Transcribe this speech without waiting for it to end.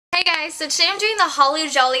Hey guys, so today I'm doing the Holly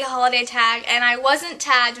Jolly holiday tag, and I wasn't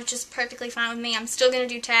tagged, which is perfectly fine with me. I'm still going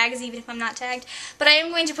to do tags even if I'm not tagged, but I am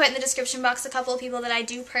going to put in the description box a couple of people that I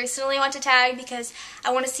do personally want to tag because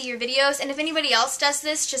I want to see your videos, and if anybody else does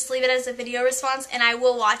this, just leave it as a video response and I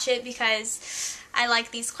will watch it because I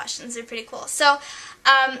like these questions. They're pretty cool. So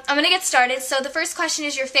I'm going to get started. So the first question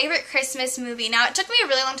is your favorite Christmas movie. Now, it took me a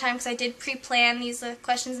really long time because I did pre-plan these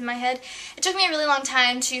questions in my head. It took me a really long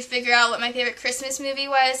time to figure out what my favorite Christmas movie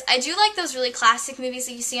was. I do like those really classic movies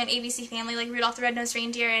that you see on ABC Family, like Rudolph the Red-Nosed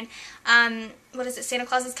Reindeer and, what is it, Santa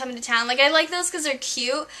Claus is Coming to Town. Like, I like those because they're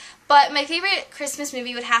cute, but my favorite Christmas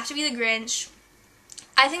movie would have to be The Grinch.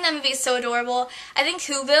 I think that movie is so adorable. I think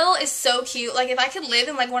Whoville is so cute. Like, if I could live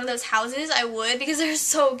in, like, one of those houses, I would because they're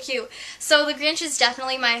so cute. So The Grinch is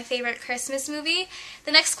definitely my favorite Christmas movie.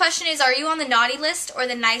 The next question is, are you on the naughty list or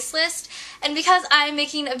the nice list? And because I'm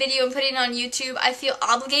making a video and putting it on YouTube, I feel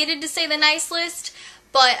obligated to say the nice list.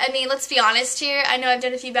 But, I mean, let's be honest here. I know I've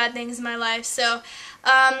done a few bad things in my life, so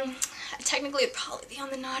technically it'd probably be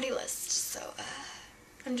on the naughty list. So,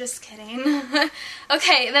 I'm just kidding.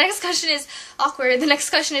 Okay, the next question is awkward. The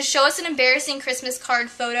next question is, show us an embarrassing Christmas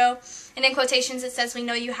card photo. And in quotations it says, we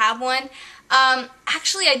know you have one.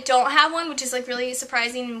 Actually, I don't have one, which is like really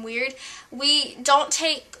surprising and weird. We don't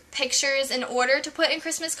take pictures in order to put in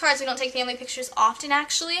Christmas cards. We don't take family pictures often,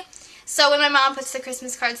 actually. So when my mom puts the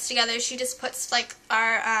Christmas cards together, she just puts like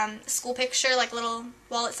our school picture, like little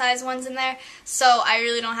wallet size ones in there. So I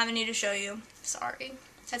really don't have any to show you. Sorry.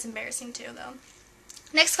 That's embarrassing too, though.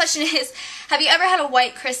 Next question is, have you ever had a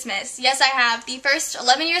white Christmas? Yes, I have. The first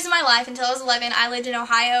 11 years of my life, until I was 11, I lived in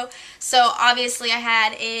Ohio, so obviously I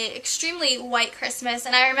had an extremely white Christmas,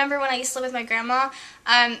 and I remember when I used to live with my grandma,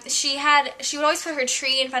 she would always put her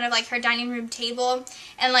tree in front of, like, her dining room table,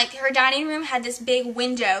 and, like, her dining room had this big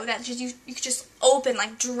window that you could just open,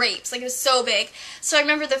 like, drapes, like, it was so big. So I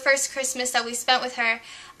remember the first Christmas that we spent with her,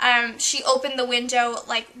 she opened the window,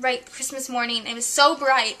 like, right Christmas morning. It was so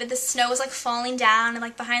bright, but the snow was, like, falling down and,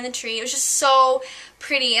 like, behind the tree. It was just so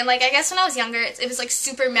pretty. And, like, I guess when I was younger, it was, like,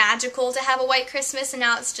 super magical to have a white Christmas, and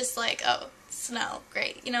now it's just, like, oh, snow,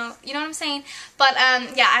 great. You know what I'm saying? But,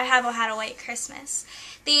 yeah, I have had a white Christmas.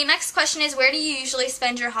 The next question is, where do you usually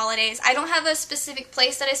spend your holidays? I don't have a specific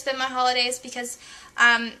place that I spend my holidays because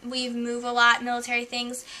we move a lot, military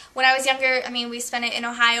things. When I was younger, I mean, we spent it in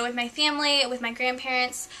Ohio with my family, with my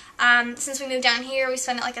grandparents. Since we moved down here, we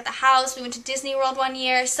spent it like at the house. We went to Disney World one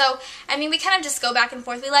year. So, I mean, we kind of just go back and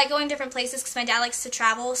forth. We like going different places because my dad likes to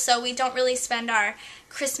travel, so we don't really spend our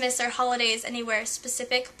Christmas or holidays anywhere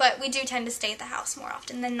specific, but we do tend to stay at the house more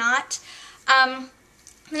often than not.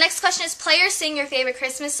 The next question is, play or sing your favorite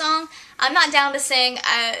Christmas song. I'm not down to sing.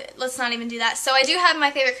 Let's not even do that. So I do have my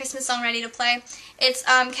favorite Christmas song ready to play. It's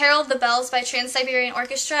Carol of the Bells by Trans-Siberian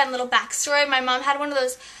Orchestra. And a little backstory, my mom had one of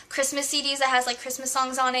those Christmas CDs that has like Christmas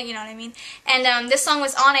songs on it, you know what I mean? And this song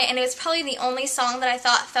was on it, and it was probably the only song that I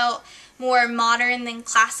thought felt more modern than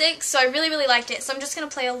classic. So I really, really liked it. So I'm just going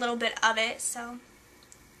to play a little bit of it. So.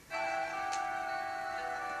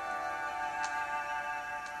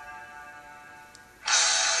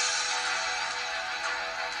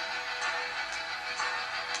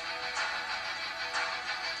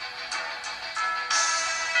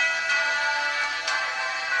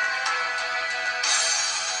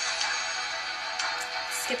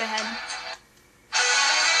 Skip ahead.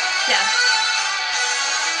 Yeah.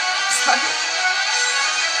 Sorry.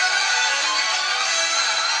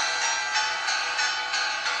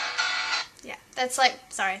 Yeah, that's like,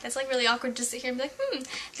 sorry, that's like really awkward to sit here and be like,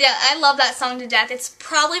 Yeah, I love that song to death. It's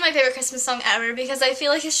probably my favorite Christmas song ever because I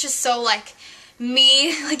feel like it's just so, like,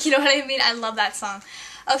 me. Like, you know what I mean? I love that song.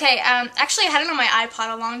 Okay, actually I had it on my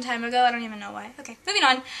iPod a long time ago. I don't even know why. Okay, moving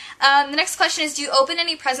on. The next question is, do you open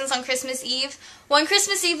any presents on Christmas Eve? One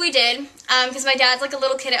Christmas Eve we did, because my dad's like a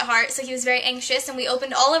little kid at heart, so he was very anxious, and we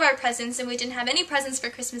opened all of our presents, and we didn't have any presents for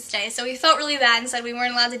Christmas Day, so we felt really bad and said we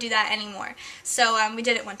weren't allowed to do that anymore. So we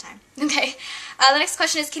did it one time. Okay, the next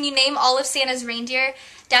question is, can you name all of Santa's reindeer?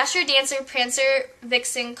 Dasher, Dancer, Prancer,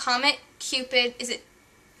 Vixen, Comet, Cupid, is it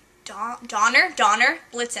Donner,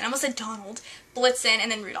 Blitzen, I almost said Donald, Blitzen, and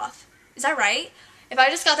then Rudolph. Is that right? If I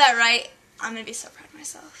just got that right, I'm going to be so proud of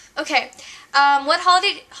myself. Okay, what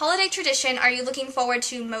holiday tradition are you looking forward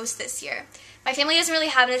to most this year? My family doesn't really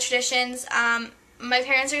have any traditions. My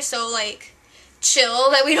parents are so, like,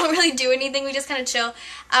 chill that we don't really do anything. We just kind of chill.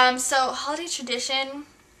 So, holiday tradition,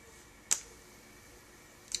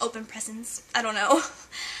 open presents. I don't know.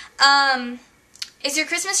 Is your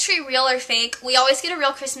Christmas tree real or fake? We always get a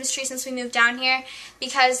real Christmas tree since we moved down here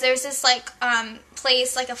because there's this like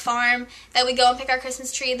place, like a farm, that we go and pick our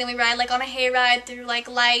Christmas tree, and then we ride like on a hayride through like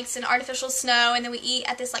lights and artificial snow, and then we eat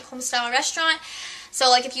at this like home-style restaurant. So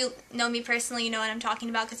like if you know me personally, you know what I'm talking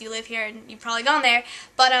about because you live here and you've probably gone there.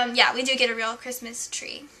 But yeah, we do get a real Christmas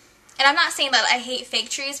tree. And I'm not saying that I hate fake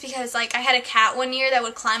trees, because like I had a cat one year that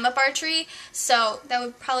would climb up our tree, so that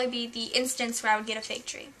would probably be the instance where I would get a fake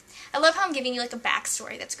tree. I love how I'm giving you like a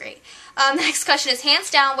backstory. That's great. The next question is, hands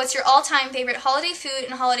down, what's your all-time favorite holiday food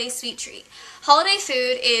and holiday sweet treat? Holiday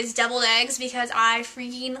food is deviled eggs, because I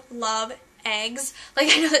freaking love eggs. Like,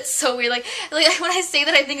 I know that's so weird. Like when I say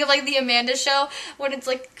that, I think of like the Amanda show when it's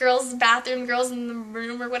like girls' bathroom, girls in the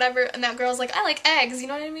room or whatever, and that girl's like, I like eggs. You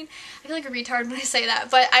know what I mean? I feel like a retard when I say that,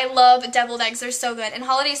 but I love deviled eggs. They're so good. And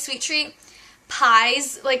holiday sweet treat,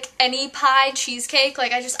 pies, like any pie, cheesecake.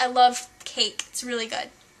 Like I love cake. It's really good.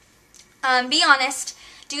 Be honest.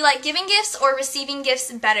 Do you like giving gifts or receiving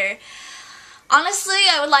gifts better? Honestly,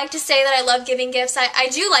 I would like to say that I love giving gifts. I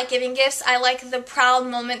do like giving gifts. I like the proud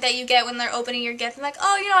moment that you get when they're opening your gift. I'm like,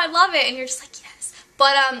 oh, you know, I love it. And you're just like, yes.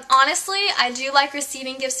 But honestly, I do like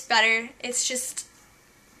receiving gifts better. It's just,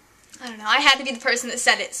 I don't know. I had to be the person that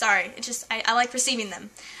said it. Sorry. It's just, I like receiving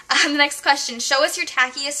them. The next question. Show us your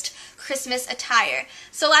tackiest Christmas attire.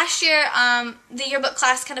 So last year, the yearbook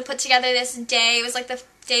class kind of put together this day. It was like the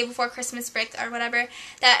day before Christmas break or whatever,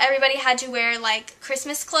 that everybody had to wear like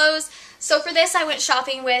Christmas clothes. So for this, I went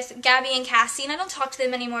shopping with Gabby and Cassie, and I don't talk to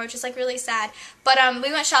them anymore, which is like really sad. But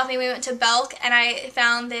we went shopping. We went to Belk, and I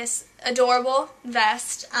found this adorable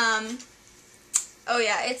vest. Oh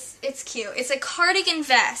yeah, it's cute. It's a cardigan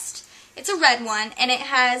vest. It's a red one, and it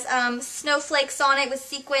has snowflakes on it with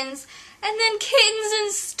sequins, and then kittens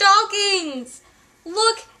and stockings.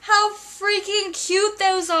 Look how freaking cute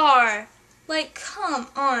those are. Like, come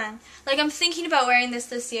on. Like, I'm thinking about wearing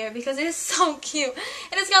this year because it is so cute.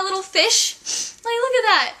 And it's got little fish. Like, look at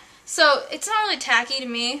that. So, it's not really tacky to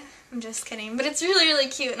me. I'm just kidding. But it's really, really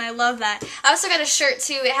cute, and I love that. I also got a shirt,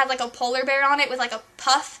 too. It had, like, a polar bear on it with, like, a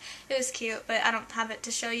puff. It was cute, but I don't have it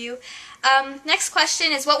to show you. Next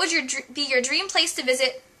question is, what would be your dream place to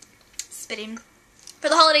visit for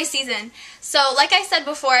the holiday season? So, like I said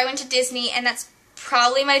before, I went to Disney, and that's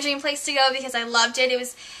probably my dream place to go because I loved it. It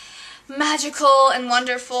was magical and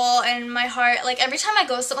wonderful, and my heart, like, every time I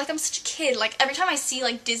go, so like, I'm such a kid, like, every time I see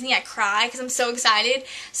like Disney, I cry because I'm so excited.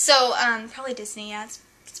 So probably Disney. Yeah,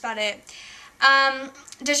 that's about it.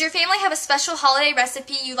 Does your family have a special holiday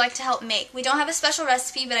recipe you like to help make? We don't have a special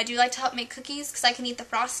recipe, but I do like to help make cookies because I can eat the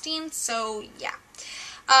frosting. So yeah.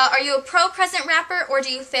 Are you a pro present wrapper, or do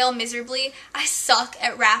you fail miserably? I suck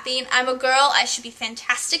at wrapping. I'm a girl. I should be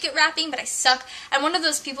fantastic at wrapping, but I suck. I'm one of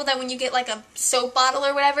those people that when you get like a soap bottle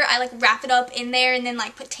or whatever, I like wrap it up in there and then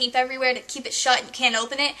like put tape everywhere to keep it shut and you can't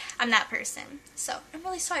open it. I'm that person. So I'm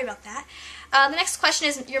really sorry about that. The next question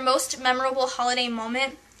is your most memorable holiday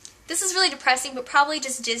moment. This is really depressing, but probably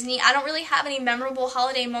just Disney. I don't really have any memorable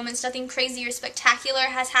holiday moments. Nothing crazy or spectacular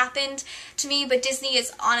has happened to me, but Disney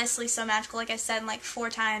is honestly so magical, like I said, like 4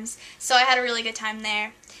 times. So I had a really good time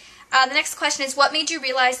there. The next question is, what made you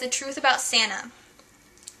realize the truth about Santa?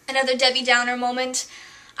 Another Debbie Downer moment.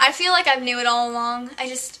 I feel like I've knew it all along.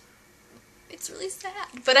 It's really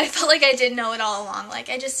sad, but I felt like I did know it all along. Like,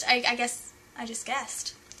 I guess I just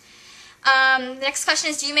guessed. The next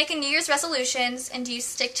question is, do you make a New Year's resolutions and do you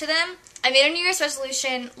stick to them? I made a New Year's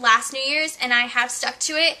resolution last New Year's and I have stuck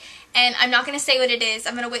to it, and I'm not going to say what it is.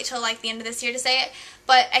 I'm going to wait till like the end of this year to say it,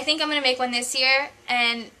 but I think I'm going to make one this year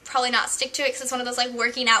and probably not stick to it because it's one of those like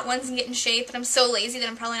working out ones and get in shape, and I'm so lazy that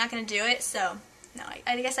I'm probably not going to do it, so no,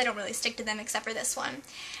 I guess I don't really stick to them except for this one. And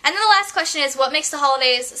then the last question is, what makes the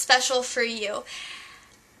holidays special for you?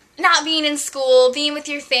 Not being in school, being with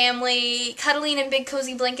your family, cuddling in big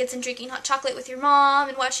cozy blankets and drinking hot chocolate with your mom,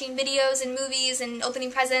 and watching videos and movies and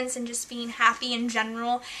opening presents and just being happy in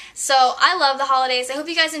general. So I love the holidays. I hope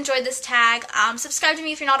you guys enjoyed this tag. Subscribe to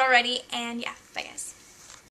me if you're not already, and yeah, bye guys.